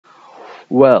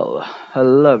Well,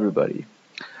 hello everybody.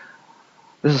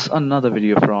 This is another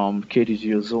video from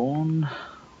KTGO Zone.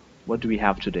 What do we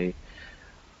have today?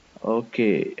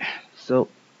 Okay, so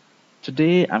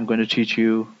today I'm going to teach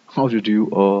you how to do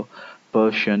a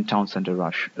Persian town center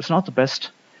rush. It's not the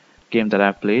best game that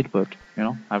I've played, but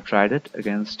I've tried it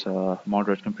against a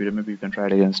moderate computer. Maybe you can try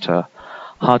it against a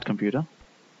hard computer.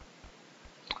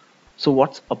 So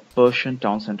what's a Persian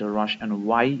town center rush and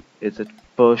why is it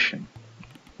Persian?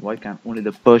 Why can only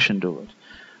the Persian do it?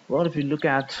 Well, if you look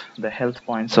at the health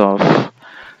points of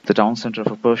the town center of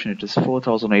a Persian, it is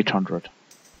 4,800.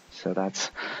 So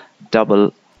that's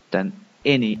double than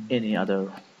any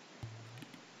other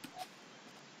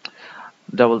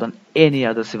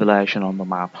civilization on the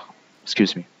map.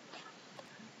 Excuse me.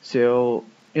 So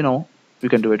we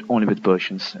can do it only with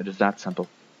Persians. It is that simple.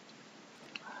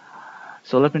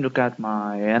 So let me look at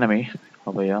my enemy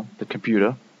over here, the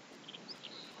computer.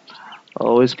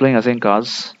 Oh, he's playing as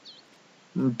Incas.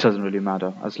 It doesn't really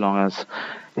matter as long as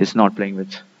he's not playing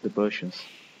with the Persians.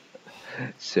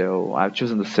 So I've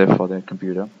chosen the Civ for the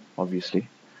computer, obviously.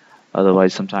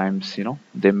 Otherwise, sometimes,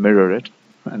 they mirror it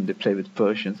and they play with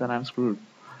Persians and I'm screwed.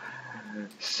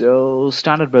 So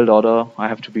standard build order, I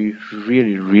have to be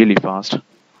really fast,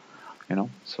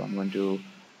 So I'm going to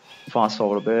fast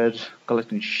forward a bit,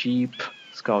 collecting sheep,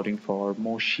 scouting for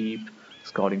more sheep,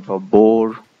 scouting for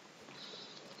boar.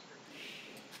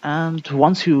 And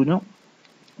once you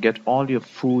get all your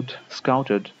food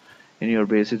scouted in your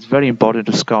base, it's very important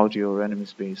to scout your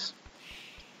enemy's base.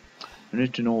 You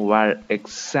need to know where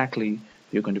exactly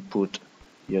you're going to put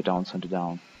your town center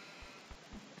down.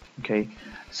 Okay,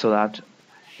 so that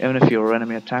even if your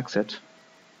enemy attacks it,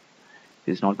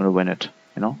 he's not going to win it.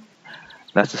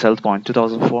 That's the health point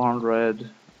 2,400,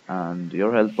 and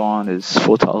your health point is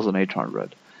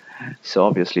 4,800. So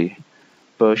obviously,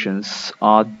 Persians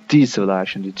are the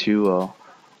civilization to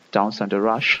town center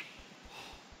rush.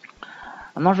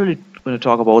 I'm not really going to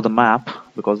talk about the map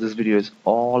because this video is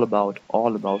all about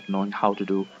knowing how to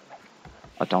do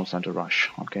a town center rush.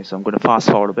 Okay, so I'm going to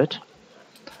fast forward a bit.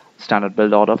 Standard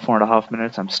build order, 4.5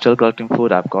 minutes. I'm still collecting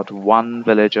food. I've got one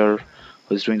villager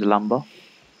who's doing the lumber.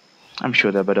 I'm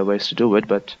sure there are better ways to do it,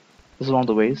 but this is one of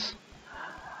the ways.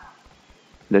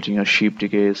 Letting your sheep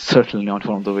decay is certainly not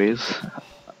one of the ways.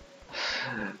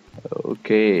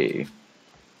 Okay,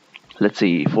 let's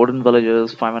see. 14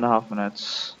 villagers, 5.5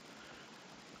 minutes.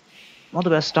 Not the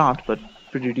best start, but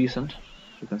pretty decent.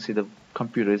 You can see the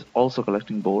computer is also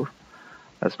collecting boar.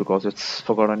 That's because it's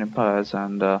Forgotten Empires,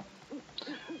 and the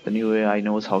new AI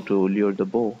knows how to lure the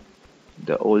bow.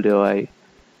 The old AI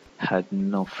had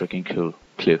no freaking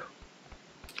clue.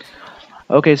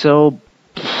 Okay, so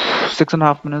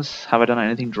 6.5 minutes. Have I done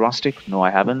anything drastic? No, I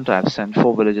haven't. I've sent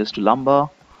 4 villagers to lumber.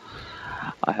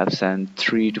 I have sent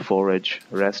 3 to forage.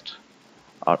 Rest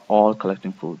are all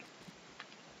collecting food.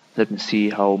 Let me see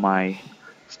how my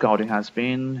scouting has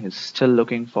been. He's still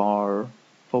looking for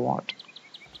what?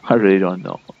 I really don't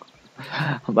know.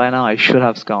 By now I should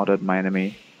have scouted my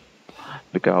enemy,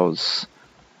 because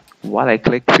while I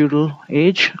click feudal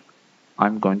age,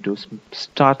 I'm going to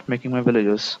start making my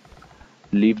villagers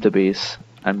leave the base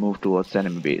and move towards the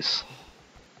enemy base.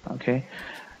 Okay,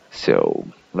 so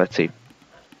let's see.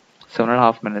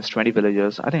 7.5 minutes, 20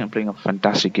 villagers. I think I'm playing a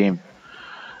fantastic game,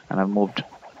 and I've moved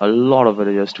a lot of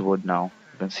villagers to wood now.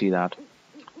 You can see that.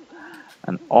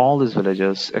 And all these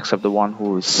villagers, except the one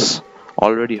who is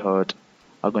already hurt,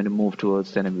 are going to move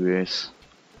towards the enemy base.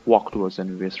 Walk towards the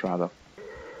enemy base, rather.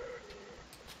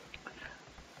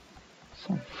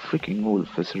 Some freaking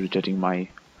wolf is irritating my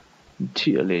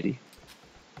dear lady.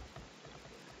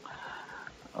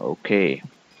 Okay.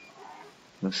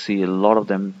 You see a lot of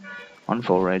them on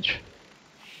forage.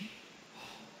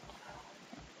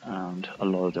 And a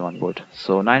lot of them on wood.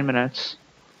 So 9 minutes.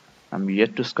 I'm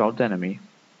yet to scout the enemy,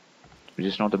 which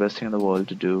is not the best thing in the world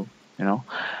to do.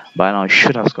 By now I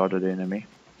should have scouted the enemy.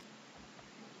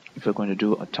 If you're going to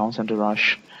do a town center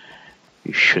rush,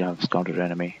 you should have scouted the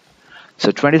enemy.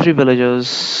 So 23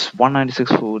 villagers,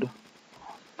 196 food.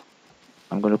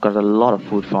 I'm going to cut a lot of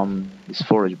food from this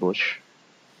forage bush.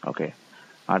 Okay,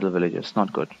 idle villagers,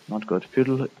 not good, not good.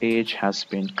 Feudal age has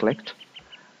been clicked.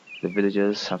 The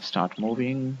villagers have started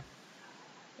moving.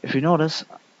 If you notice,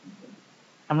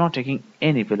 I'm not taking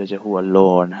any villager who are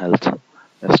low on health.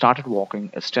 They've started walking.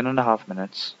 It's 10.5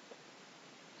 minutes.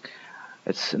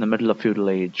 It's in the middle of feudal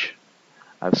age.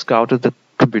 I've scouted the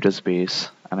computer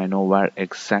space and I know where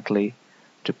exactly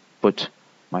to put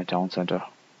my town center.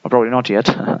 Or probably not yet.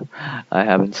 I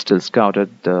haven't still scouted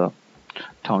the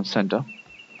town center,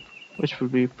 which will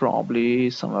be probably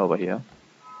somewhere over here,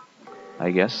 I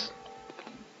guess.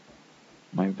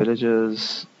 My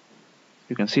villagers,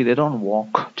 You can see they don't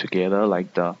walk together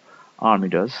like the army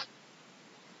does.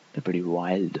 They're pretty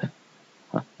wild.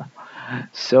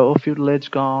 So feudal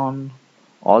age gone.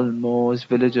 Almost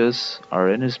villagers are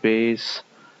in his base.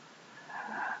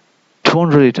 Don't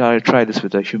really try this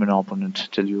with a human opponent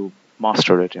till you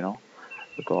master it,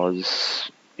 because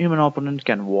human opponent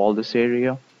can wall this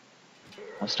area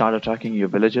or start attacking your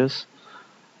villagers.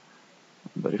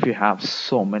 But if you have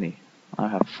so many, I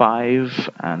have 5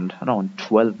 and around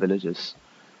 12 villagers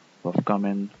who have come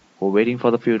in, who are waiting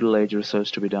for the feudal age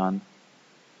research to be done.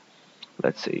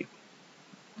 Let's see.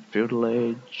 Feudal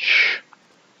age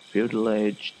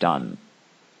done.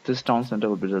 This town center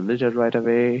will be deleted right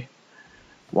away.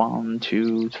 1,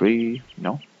 2, 3.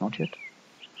 No, not yet.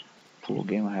 Poor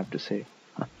game, I have to say.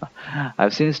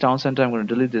 I've seen this town center. I'm going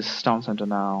to delete this town center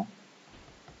now.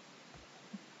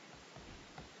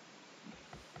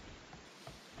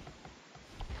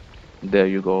 There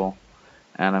you go.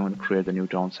 And I'm going to create the new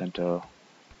town center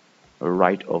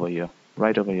right over here.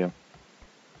 Right over here.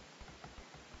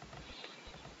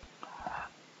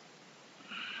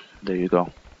 There you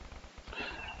go.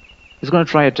 He's going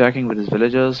to try attacking with his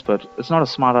villagers, but it's not a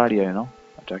smart idea,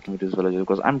 attacking with his villagers,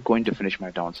 because I'm going to finish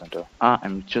my town center.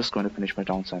 I'm just going to finish my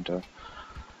town center.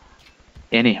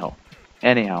 Anyhow.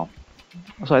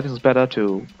 So I think it's better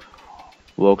to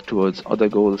work towards other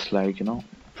goals like,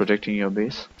 protecting your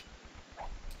base.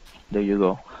 There you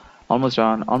go. Almost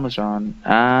done,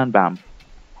 and bam.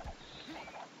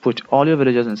 Put all your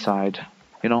villagers inside.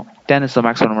 10 is the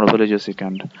maximum number of villagers you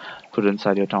can put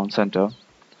inside your town center.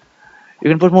 You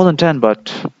can put more than 10,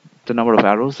 but the number of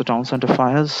arrows the town center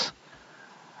fires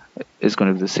is going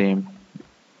to be the same.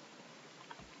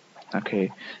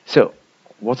 Okay, so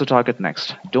what's the target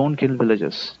next? Don't kill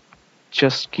villagers.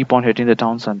 Just keep on hitting the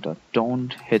town center.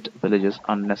 Don't hit villagers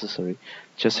unnecessary.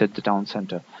 Just hit the town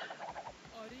center.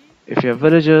 If you have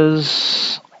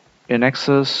villagers in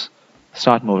excess,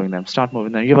 start moving them.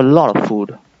 You have a lot of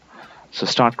food, so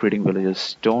start creating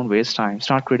villages. Don't waste time.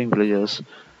 Start creating villages.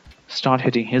 Start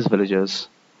hitting his villagers,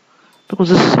 because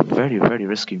this is a very, very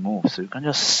risky move. So you can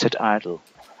just sit idle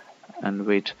and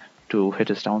wait to hit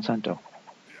his town center.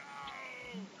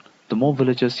 The more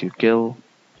villagers you kill,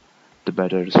 the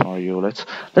better it is for you.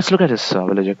 Let's look at his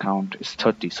villager count. It's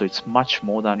 30, so it's much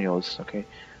more than yours. Okay,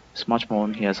 it's much more.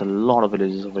 He has a lot of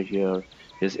villages over here.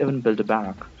 He's even built a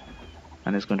barrack,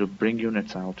 and he's going to bring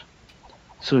units out.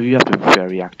 So you have to be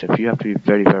very active. You have to be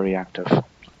very, very active.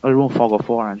 I'll remove fog of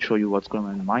war and show you what's going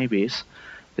on in my base.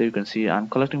 There you can see I'm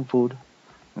collecting food,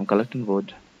 I'm collecting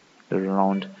wood. There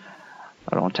are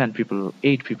around 10 people,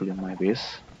 8 people in my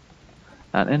base.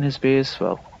 And in his base,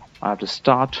 well, I have to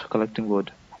start collecting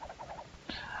wood.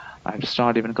 I have to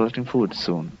start even collecting food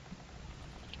soon.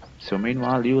 So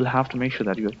meanwhile, you will have to make sure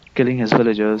that you're killing his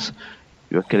villagers,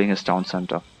 you're killing his town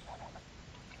center.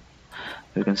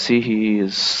 You can see he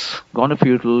is gone to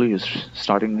feudal, he's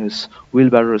starting his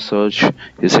wheelbarrow research,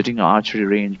 he's hitting an archery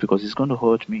range because he's going to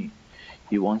hurt me.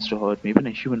 He wants to hurt me. Even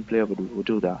a human player would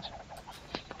do that.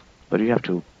 But you have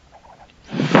to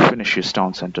finish his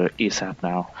town center ASAP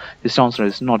now. His town center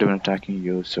is not even attacking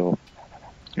you, so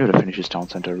you have to finish his town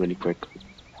center really quick.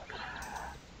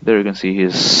 There you can see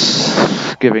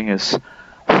he's giving his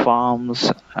farms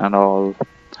and all.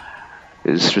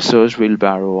 His research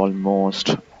wheelbarrow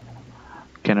almost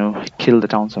can kill the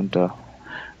town center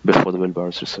before the wheelbarrow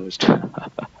is researched.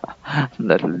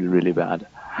 That will be really bad.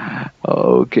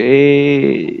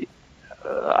 Okay.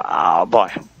 Boy.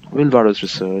 Wheelbarrow is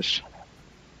researched.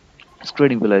 It's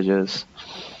creating villages,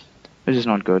 which is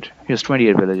not good. He has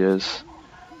 28 villages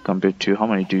compared to how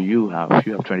many do you have?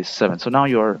 You have 27. So now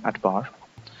you're at par.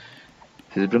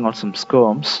 He's bring out some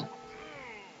skirms.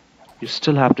 You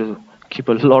still have to keep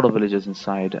a lot of villagers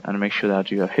inside and make sure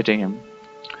that you are hitting him.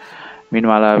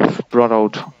 Meanwhile, I've brought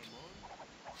out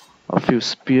a few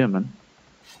spearmen.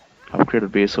 I've created a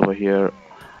base over here.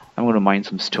 I'm going to mine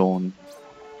some stone.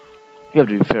 You have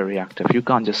to be very active. You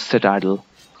can't just sit idle.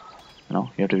 You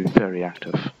have to be very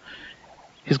active.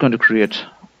 He's going to create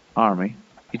army.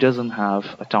 He doesn't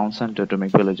have a town center to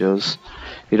make villagers.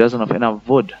 He doesn't have enough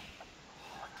wood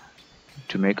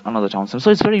to make another town center.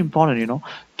 So it's very important,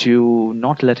 to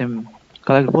not let him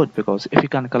collect wood, because if he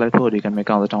can't collect wood, he can make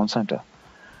another town center.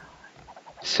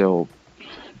 So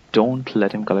don't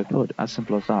let him collect wood. As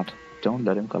simple as that. Don't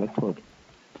let him collect wood.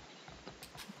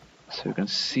 So you can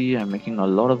see I'm making a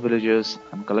lot of villages.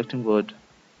 I'm collecting wood.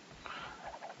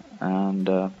 And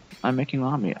I'm making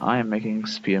army. I am making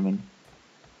spearmen.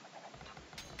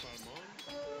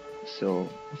 So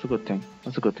that's a good thing.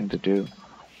 That's a good thing to do.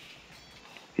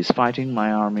 He's fighting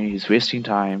my army. He's wasting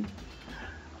time.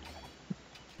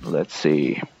 Let's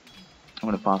see. I'm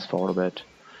going to fast forward a bit.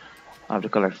 I have to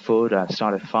collect food. I've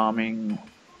started farming.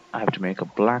 I have to make a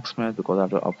blacksmith because I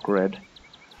have to upgrade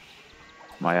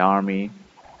my army.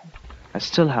 I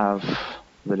still have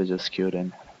villagers queued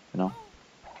in, you know.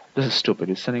 This is stupid.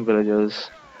 He's sending villagers.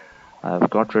 I've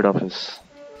got rid of his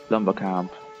lumber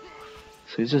camp.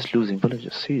 So he's just losing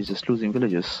villagers. He's just losing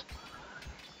villagers.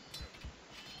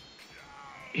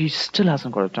 He still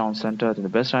hasn't got a town center. I think the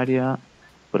best idea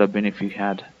would have been if he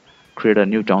had created a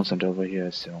new town center over here.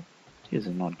 So he's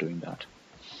not doing that.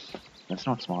 That's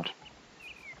not smart.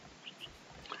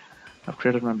 I've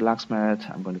created my blacksmith.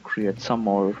 I'm going to create some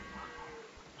more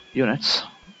units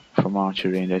from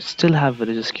archery range. I still have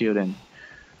villagers queued in.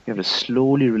 You have to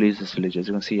slowly release these villagers.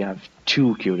 You can see I have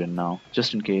 2 queued in now,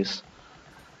 just in case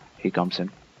he comes in.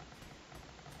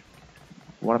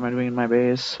 What am I doing in my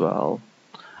base? Well,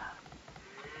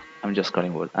 I'm just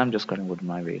cutting wood. I'm just cutting wood in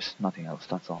my base. Nothing else,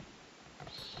 that's all.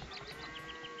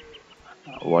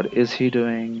 What is he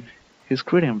doing? He's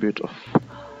creating a bit of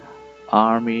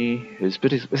army. He's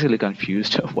basically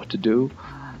confused of what to do.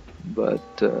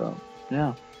 But,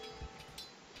 yeah.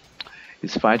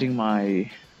 He's fighting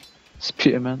my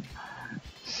spearmen.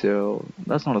 So,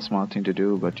 that's not a smart thing to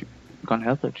do, but you can't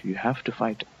help it. You have to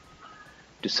fight.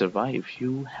 To survive,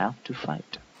 you have to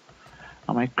fight.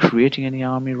 Am I creating any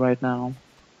army right now?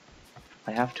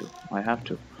 I have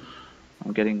to.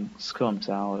 I'm getting skirms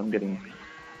out. I'm getting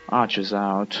archers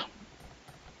out.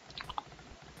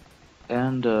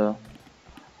 And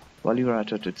while you're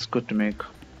at it, it's good to make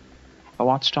a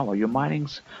watchtower. You're mining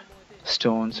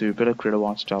stone, so you better create a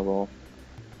watchtower.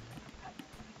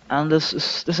 And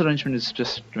this arrangement is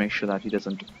just to make sure that he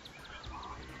doesn't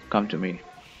come to me.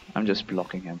 I'm just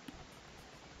blocking him.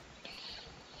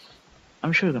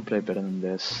 I'm sure you can play better than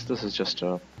this. This is just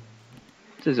a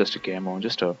game mode,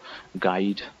 just a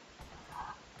guide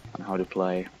on how to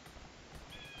play.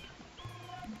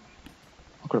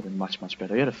 It could have been much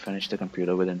better. You had to finish the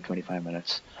computer within 25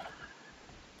 minutes.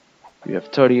 We have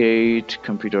 38,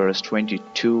 computer has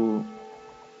 22.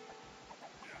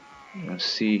 You can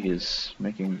see he's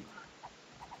making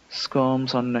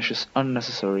skirms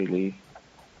unnecessarily,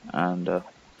 and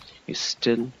he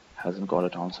still hasn't got a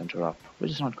town center up,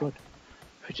 which is not good.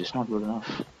 Which is not good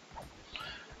enough.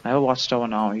 I have a watchtower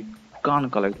now. He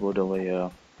can't collect wood over here.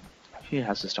 He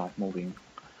has to start moving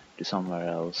to somewhere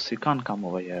else. He can't come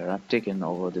over here. I've taken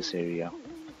over this area.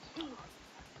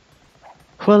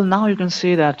 Well, now you can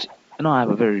see that I have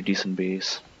a very decent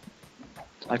base.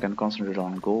 I can concentrate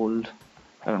on gold.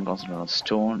 I can concentrate on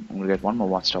stone. I'm gonna get one more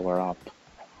watchtower up.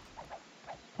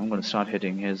 I'm gonna start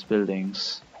hitting his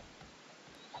buildings.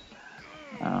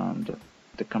 And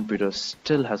the computer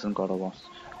still hasn't got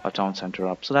a town center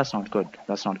up, so that's not good.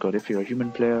 That's not good. If you're a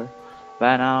human player,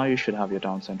 by now you should have your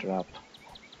town center up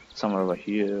somewhere over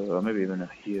here, or maybe even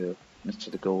here next to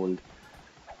the gold.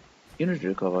 You need to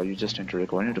recover. You just need to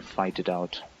recover. You need to fight it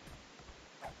out.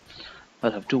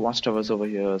 I'll have 2 watchtowers over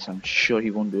here, so I'm sure he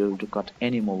won't be able to cut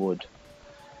any more wood.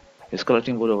 He's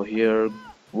collecting wood over here,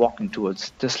 walking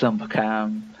towards this lumber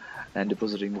camp, and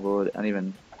depositing the wood, and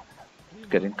even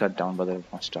getting cut down by the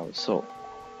watchtowers.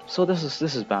 So this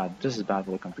is bad. This is bad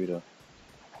for the computer.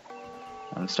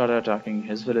 And started attacking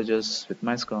his villages with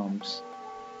my skirms.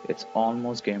 It's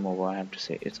almost game over. I have to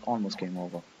say, it's almost game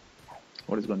over.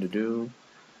 What he's going to do?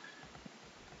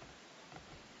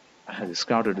 Has he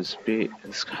scouted his base?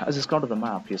 Has he scouted the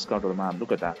map? He has scouted the map.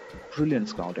 Look at that, brilliant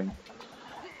scouting.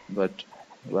 But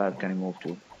where can he move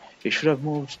to? He should have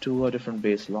moved to a different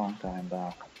base long time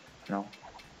back.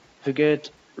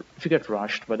 If you get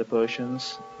rushed by the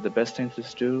Persians, the best thing to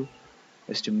do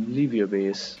is to leave your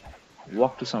base,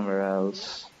 walk to somewhere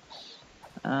else,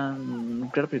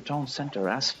 and get up your town center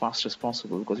as fast as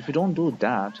possible. Because if you don't do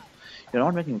that, you're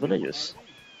not making villages.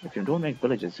 If you don't make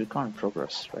villages, you can't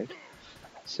progress, right?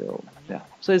 So yeah,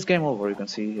 so it's game over. You can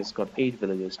see he's got 8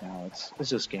 villages now. It's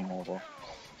just game over,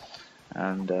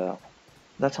 and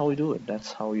that's how we do it.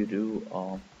 That's how you do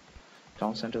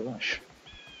town center rush.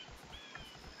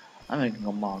 I'm making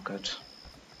a market.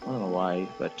 I don't know why,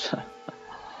 but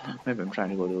maybe I'm trying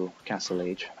to go to Castle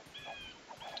Age.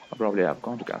 I probably have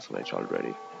gone to Castle Age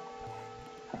already.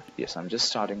 Yes, I'm just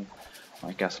starting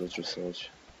my Castle Age research.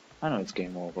 I know it's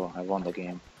game over. I won the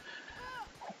game.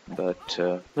 But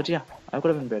yeah, I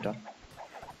could have been better.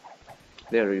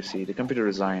 There you see, the computer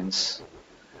resigns,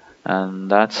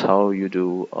 and that's how you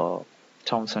do a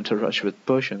town center rush with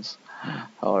Persians,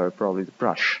 or probably the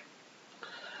brush.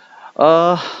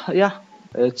 Yeah,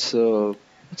 it's a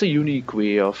unique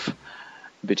way of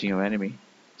beating your enemy.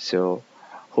 So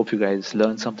hope you guys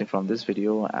learned something from this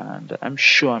video, and I'm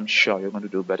sure you're going to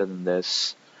do better than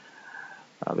this,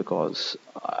 because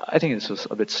I think this was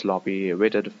a bit sloppy. I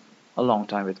waited a long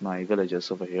time with my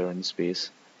villagers over here in space.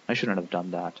 I shouldn't have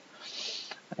done that.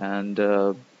 And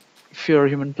if you're a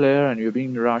human player and you're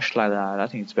being rushed like that, I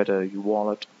think it's better you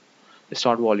wall it. You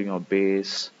start walling your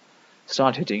base,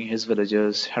 start hitting his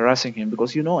villagers, harassing him,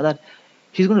 because you know that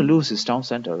he's going to lose his town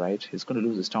center, right? He's going to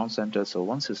lose his town center. So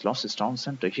once he's lost his town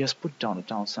center, he has put down a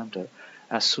town center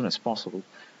as soon as possible.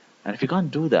 And if you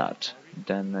can't do that,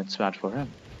 then it's bad for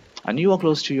him. And you are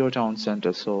close to your town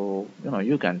center, so you know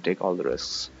you can take all the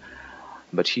risks.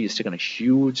 But he's taken a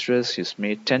huge risk. He's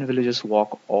made 10 villagers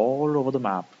walk all over the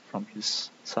map from his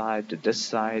side to this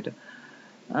side,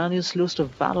 and he's lost a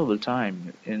valuable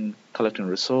time in collecting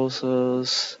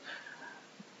resources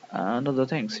and other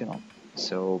things, you know.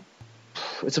 So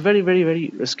it's a very, very, very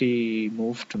risky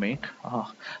move to make,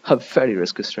 a very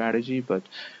risky strategy. But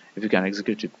if you can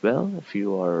execute it well, if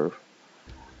you are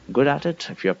good at it,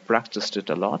 if you have practiced it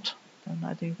a lot, then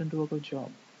I think you can do a good job.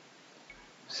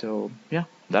 So yeah,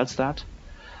 that's that.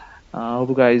 Hope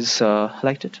you guys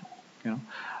liked it. You know,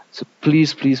 so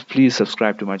please, please, please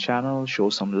subscribe to my channel. Show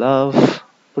some love.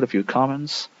 Put a few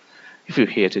comments. If you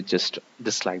hate it, just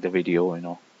dislike the video. You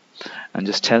know, and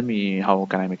just tell me how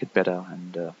can I make it better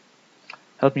and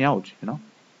help me out. You know.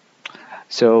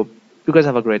 So you guys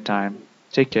have a great time.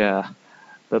 Take care.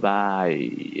 Bye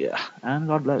bye, and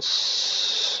God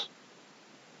bless.